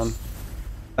that on.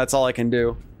 That's all I can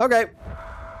do. Okay.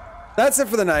 That's it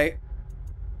for the night.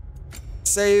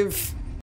 Save.